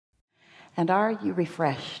And are you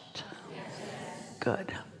refreshed? Yes.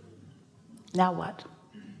 Good. Now what?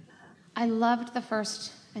 I loved the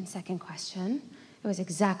first and second question. It was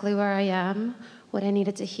exactly where I am, what I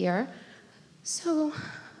needed to hear. So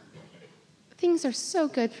things are so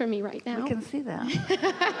good for me right now. We can see that.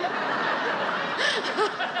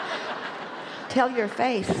 Tell your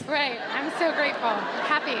face. Right. I'm so grateful.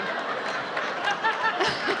 Happy.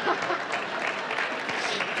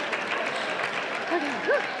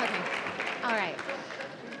 Okay. All right.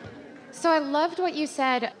 So I loved what you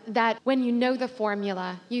said, that when you know the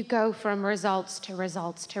formula, you go from results to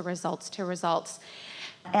results to results to results.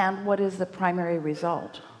 And what is the primary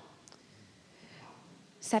result?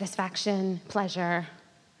 Satisfaction, pleasure,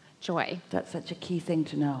 joy. That's such a key thing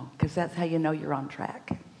to know, because that's how you know you're on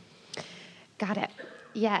track. Got it.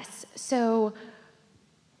 Yes. So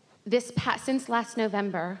since last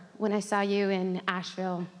November, when I saw you in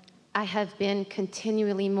Asheville, I have been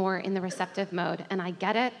continually more in the receptive mode, and I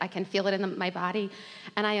get it. I can feel it in my body,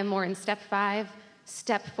 and I am more in step 5,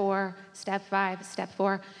 step 4, step 5, step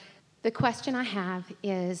 4. The question I have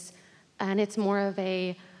is, and it's more of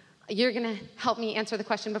a, you're going to help me answer the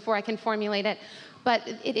question before I can formulate it, but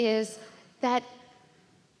it is that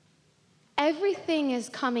everything is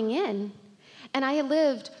coming in, and I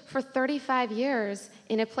lived for 35 years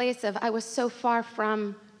in a place of, I was so far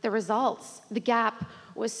from the results. The gap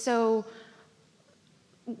was so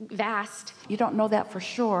vast. You don't know that for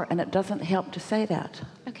sure, and it doesn't help to say that.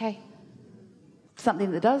 Okay.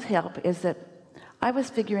 Something that does help is that I was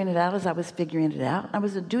figuring it out as I was figuring it out. I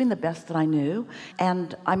was doing the best that I knew,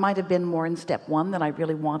 and I might have been more in step 1 than I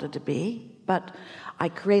really wanted to be, but I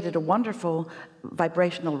created a wonderful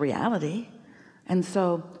vibrational reality, and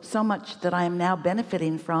so much that I am now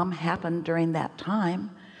benefiting from happened during that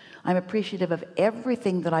time. I'm appreciative of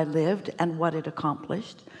everything that I lived and what it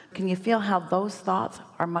accomplished. Can you feel how those thoughts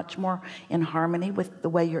are much more in harmony with the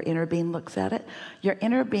way your inner being looks at it? Your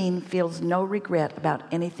inner being feels no regret about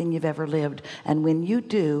anything you've ever lived, and when you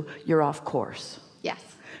do, you're off course. Yes.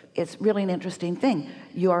 It's really an interesting thing.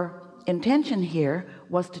 Your intention here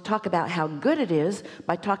was to talk about how good it is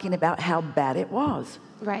by talking about how bad it was.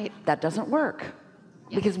 Right. That doesn't work.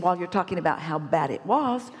 Yes. Because while you're talking about how bad it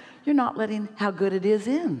was, you're not letting how good it is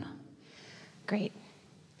in. Great.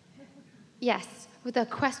 Yes. The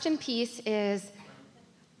question piece is,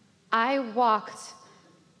 I walked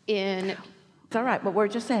in. It's all right, but we're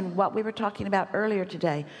just saying what we were talking about earlier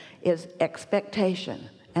today is expectation.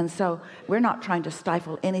 And so we're not trying to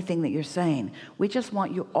stifle anything that you're saying. We just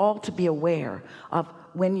want you all to be aware of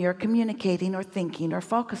when you're communicating or thinking or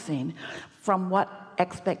focusing, from what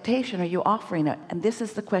expectation are you offering it? And this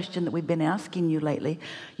is the question that we've been asking you lately.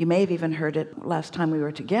 You may have even heard it last time we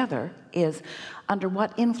were together, is under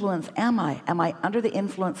what influence am I? Am I under the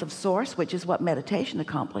influence of source, which is what meditation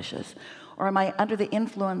accomplishes? Or am I under the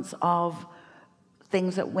influence of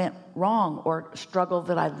things that went wrong or struggle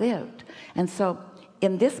that I lived? And so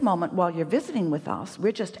in this moment, while you're visiting with us,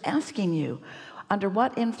 we're just asking you, under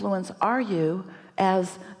what influence are you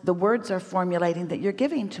as the words are formulating that you're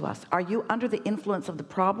giving to us? Are you under the influence of the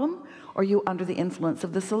problem, or are you under the influence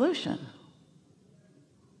of the solution?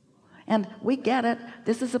 And we get it.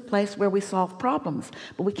 This is a place where we solve problems,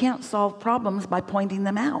 but we can't solve problems by pointing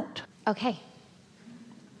them out. Okay.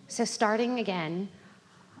 So starting again,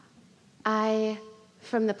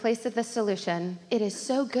 from the place of the solution, it is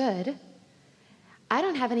so good. I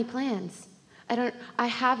don't have any plans. I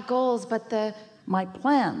have goals, but my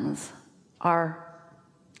plans are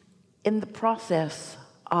in the process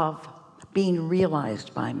of being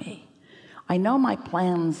realized by me. I know my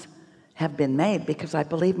plans have been made because I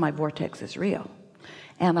believe my vortex is real.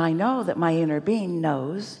 And I know that my inner being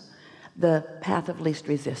knows the path of least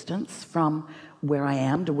resistance from where I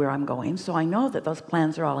am to where I'm going. So I know that those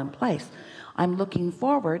plans are all in place. I'm looking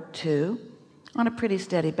forward to, on a pretty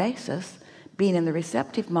steady basis, being in the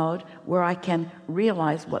receptive mode where I can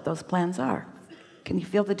realize what those plans are. Can you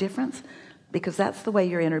feel the difference? Because that's the way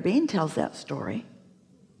your inner being tells that story.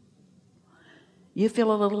 You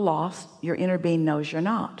feel a little lost. Your inner being knows you're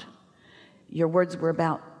not. Your words were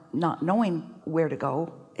about not knowing where to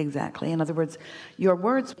go exactly. In other words, your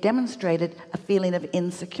words demonstrated a feeling of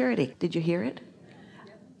insecurity. Did you hear it?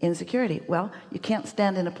 Insecurity. Well, you can't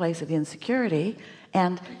stand in a place of insecurity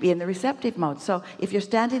and be in the receptive mode. So if you're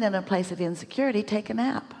standing in a place of insecurity, take a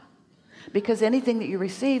nap. Because anything that you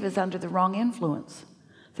receive is under the wrong influence.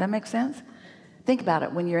 Does that make sense? Think about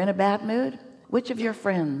it. When you're in a bad mood, which of your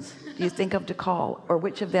friends do you think of to call, or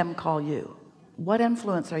which of them call you? What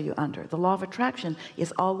influence are you under? The law of attraction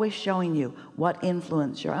is always showing you what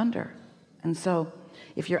influence you're under. And so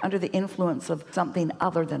if you're under the influence of something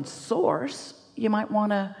other than source, you might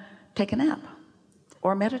want to take a nap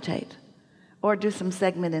or meditate or do some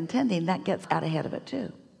segment intending. That gets out ahead of it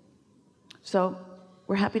too. So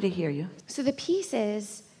we're happy to hear you. So the piece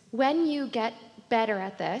is, when you get better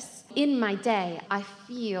at this, in my day, I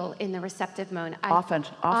feel in the receptive mode. Often.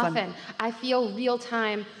 I feel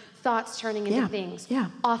real-time thoughts turning into things. Yeah.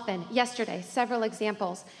 Often. Yesterday, several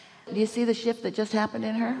examples. Do you see the shift that just happened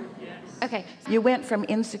in her? Yes. Okay. You went from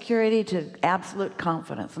insecurity to absolute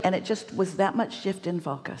confidence, and it just was that much shift in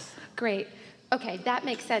focus. Great. Okay, that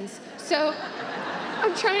makes sense. So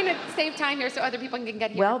I'm trying to save time here so other people can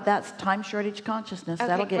get here. Well, that's time shortage consciousness. Okay,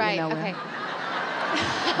 that'll get right, you nowhere. Okay.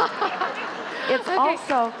 It's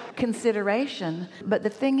also consideration, but the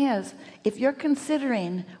thing is, if you're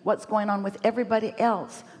considering what's going on with everybody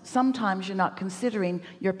else, sometimes you're not considering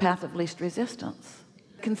your path of least resistance.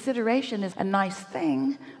 Consideration is a nice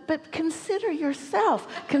thing, but consider yourself.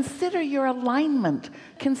 Consider your alignment.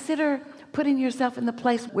 Consider putting yourself in the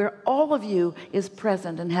place where all of you is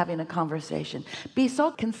present and having a conversation. Be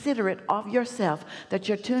so considerate of yourself that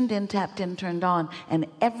you're tuned in, tapped in, turned on, and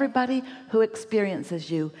everybody who experiences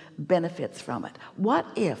you benefits from it. What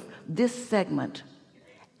if this segment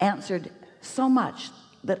answered so much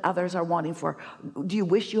that others are wanting for? Do you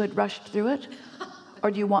wish you had rushed through it?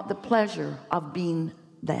 Or do you want the pleasure of being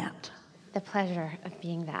that? The pleasure of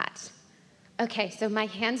being that. Okay, so my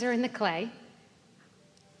hands are in the clay.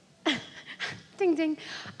 Ding, ding.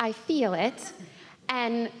 I feel it.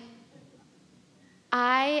 And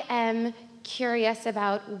I am curious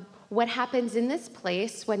about what happens in this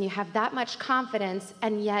place when you have that much confidence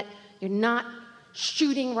and yet you're not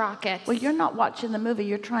shooting rockets. Well, you're not watching the movie.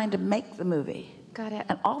 You're trying to make the movie. Got it.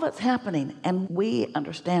 And all that's happening, and we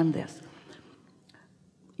understand this,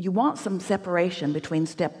 you want some separation between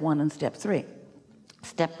step 1 and step 3.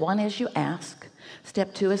 Step 1 is you ask.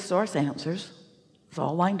 Step 2 is source answers. It's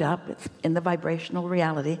all lined up. It's in the vibrational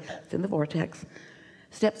reality. It's in the vortex.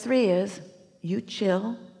 Step 3 is you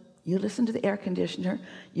chill. You listen to the air conditioner.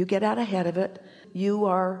 You get out ahead of it. You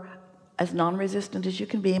are as non-resistant as you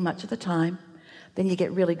can be much of the time. Then you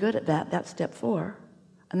get really good at that. That's step 4.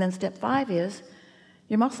 And then step 5 is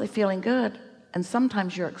you're mostly feeling good. And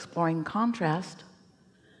sometimes you're exploring contrast.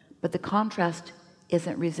 But the contrast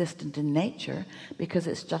isn't resistant in nature because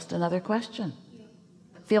it's just another question.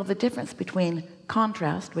 Feel the difference between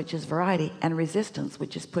contrast, which is variety, and resistance,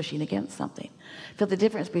 which is pushing against something. Feel the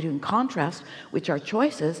difference between contrast, which are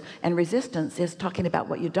choices, and resistance is talking about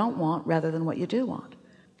what you don't want rather than what you do want.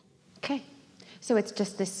 Okay. So it's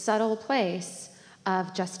just this subtle place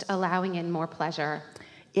of just allowing in more pleasure.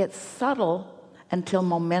 It's subtle until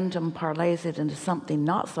momentum parlays it into something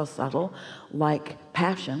not so subtle, like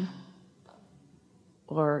passion,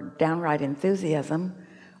 or downright enthusiasm,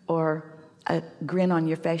 or a grin on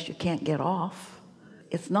your face you can't get off.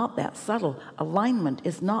 It's not that subtle. Alignment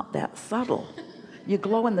is not that subtle. You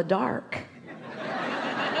glow in the dark.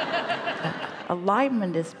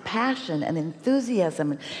 Alignment is passion and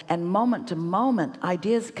enthusiasm and moment to moment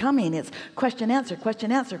ideas coming. It's question answer,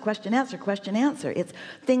 question answer, question answer, question answer. It's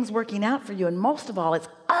things working out for you, and most of all it's,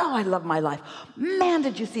 oh, I love my life. Man,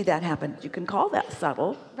 did you see that happen? You can call that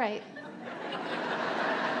subtle. Right.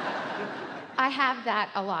 I have that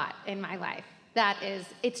a lot in my life.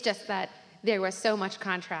 It's just that there was so much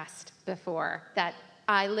contrast before that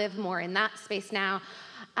I live more in that space now.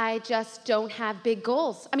 I just don't have big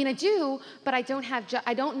goals. I mean, I do, but I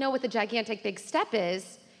don't know what the gigantic big step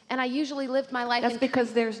is, and I usually lived my life. That's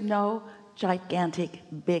because there's no gigantic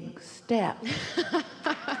big step.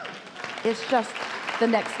 It's just the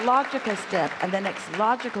next logical step and the next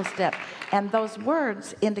logical step, and those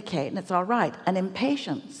words indicate, and it's all right, an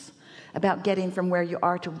impatience about getting from where you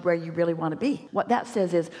are to where you really want to be. What that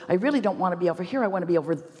says is, I really don't want to be over here, I want to be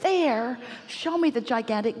over there. Show me the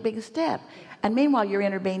gigantic big step. And meanwhile, your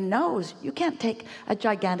inner being knows you can't take a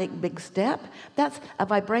gigantic big step. That's a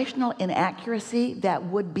vibrational inaccuracy that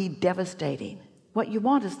would be devastating. What you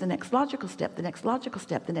want is the next logical step, the next logical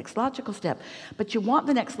step, the next logical step. But you want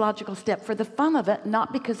the next logical step for the fun of it,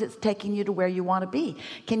 not because it's taking you to where you want to be.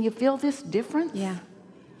 Can you feel this difference? Yeah.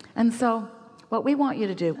 And so what we want you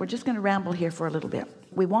to do, we're just going to ramble here for a little bit.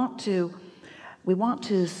 We want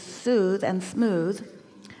to soothe and smooth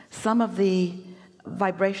some of the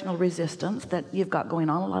vibrational resistance that you've got going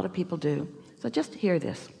on. A lot of people do. So just hear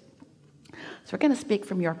this. So we're going to speak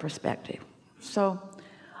from your perspective. So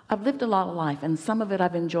I've lived a lot of life, and some of it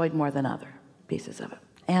I've enjoyed more than other pieces of it.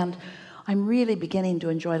 And I'm really beginning to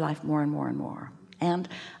enjoy life more and more and more. And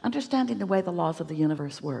understanding the way the laws of the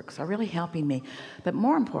universe works are really helping me. But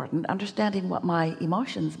more important, understanding what my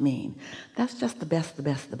emotions mean. That's just the best,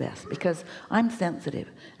 because I'm sensitive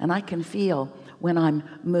and I can feel when I'm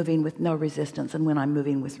moving with no resistance and when I'm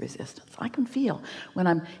moving with resistance. I can feel when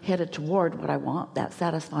I'm headed toward what I want, that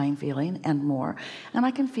satisfying feeling and more. And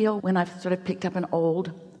I can feel when I've sort of picked up an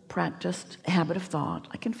old practiced habit of thought.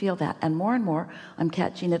 I can feel that. And more, I'm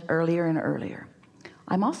catching it earlier and earlier.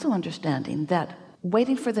 I'm also understanding that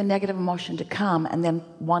waiting for the negative emotion to come and then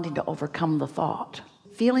wanting to overcome the thought,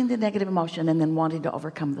 feeling the negative emotion and then wanting to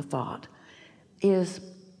overcome the thought, is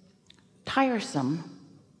tiresome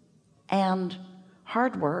and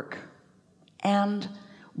hard work, and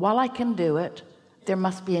while I can do it, there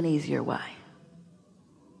must be an easier way.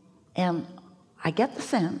 And I get the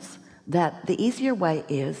sense that the easier way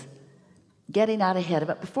is getting out ahead of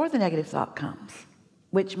it before the negative thought comes,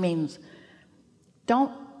 which means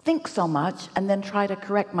don't think so much and then try to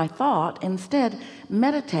correct my thought. Instead,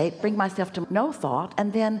 meditate, bring myself to no thought,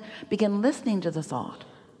 and then begin listening to the thought.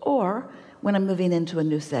 Or when I'm moving into a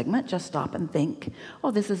new segment, just stop and think, oh,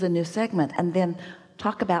 this is a new segment, and then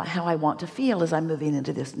talk about how I want to feel as I'm moving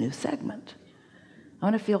into this new segment. I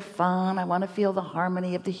want to feel fun. I want to feel the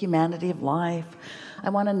harmony of the humanity of life. I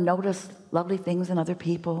want to notice lovely things in other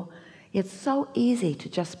people. It's so easy to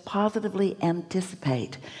just positively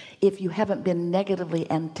anticipate if you haven't been negatively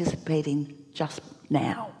anticipating just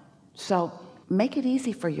now. So make it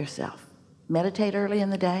easy for yourself. Meditate early in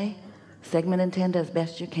the day. Segment intend as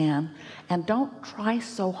best you can, and don't try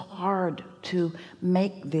so hard to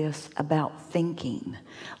make this about thinking.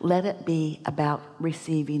 Let it be about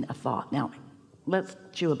receiving a thought. Now, let's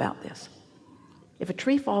chew about this. If a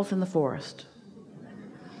tree falls in the forest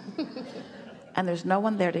and there's no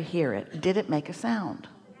one there to hear it, did it make a sound?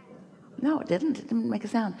 No, it didn't. It didn't make a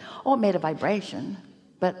sound. Oh, it made a vibration,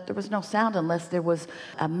 but there was no sound unless there was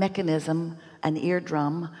a mechanism, an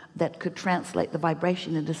eardrum, that could translate the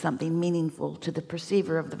vibration into something meaningful to the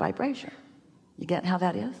perceiver of the vibration. You get how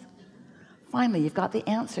that is? Finally, you've got the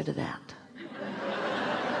answer to that.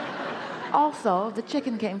 Also, the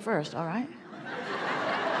chicken came first, all right?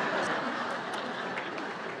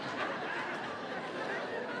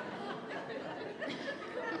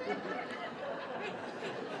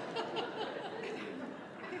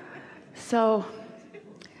 So,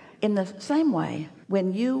 in the same way,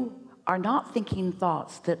 when you are not thinking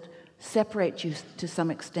thoughts that separate you to some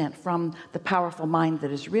extent from the powerful mind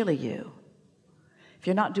that is really you, if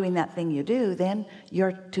you're not doing that thing you do, then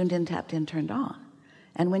you're tuned in, tapped in, turned on.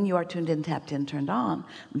 And when you are tuned in, tapped in, turned on,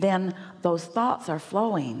 then those thoughts are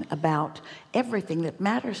flowing about everything that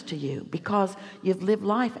matters to you, because you've lived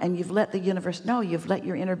life and you've let the universe know, you've let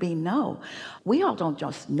your inner being know. We all don't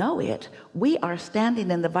just know it. We are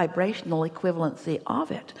standing in the vibrational equivalency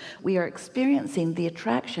of it. We are experiencing the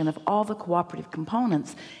attraction of all the cooperative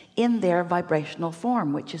components in their vibrational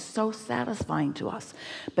form, which is so satisfying to us.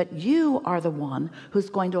 But you are the one who's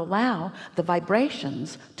going to allow the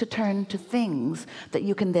vibrations to turn to things that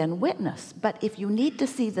you can then witness. But if you need to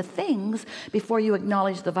see the things before you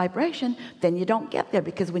acknowledge the vibration, then you don't get there,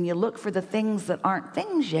 because when you look for the things that aren't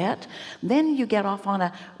things yet, then you get off on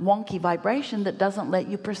a wonky vibration that doesn't let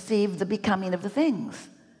you perceive the becoming of the things.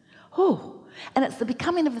 And it's the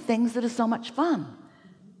becoming of the things that is so much fun.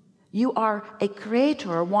 You are a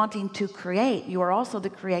creator wanting to create. You are also the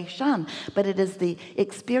creation, but it is the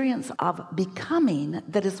experience of becoming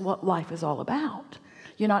that is what life is all about.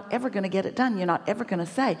 You're not ever going to get it done. You're not ever going to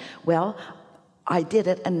say, well, I did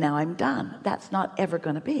it and now I'm done. That's not ever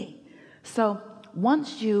going to be. So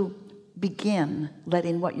once you begin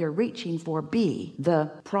letting what you're reaching for be the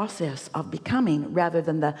process of becoming rather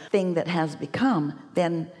than the thing that has become,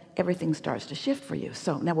 then everything starts to shift for you.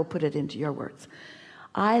 So now we'll put it into your words.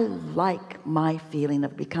 I like my feeling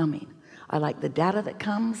of becoming. I like the data that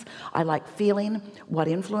comes. I like feeling what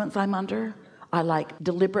influence I'm under. I like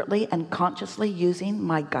deliberately and consciously using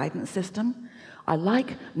my guidance system. I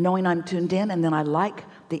like knowing I'm tuned in, and then I like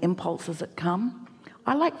the impulses that come.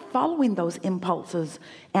 I like following those impulses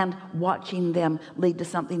and watching them lead to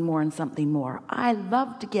something more and something more. I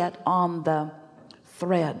love to get on the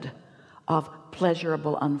thread of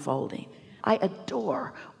pleasurable unfolding. I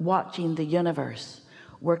adore watching the universe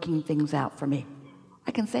working things out for me.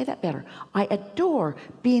 I can say that better. I adore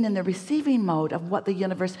being in the receiving mode of what the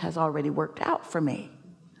universe has already worked out for me.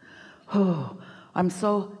 I'm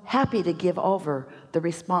so happy to give over the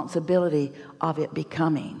responsibility of it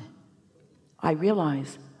becoming. I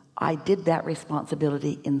realize I did that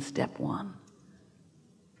responsibility in step one.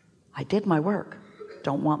 I did my work.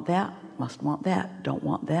 Don't want that, must want that, don't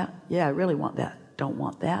want that. Yeah, I really want that, don't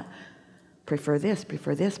want that. Prefer this,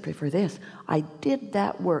 prefer this, prefer this. I did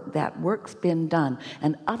that work. That work's been done,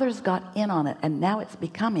 and others got in on it, and now it's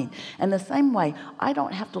becoming. And the same way, I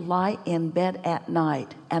don't have to lie in bed at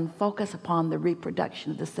night and focus upon the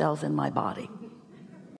reproduction of the cells in my body.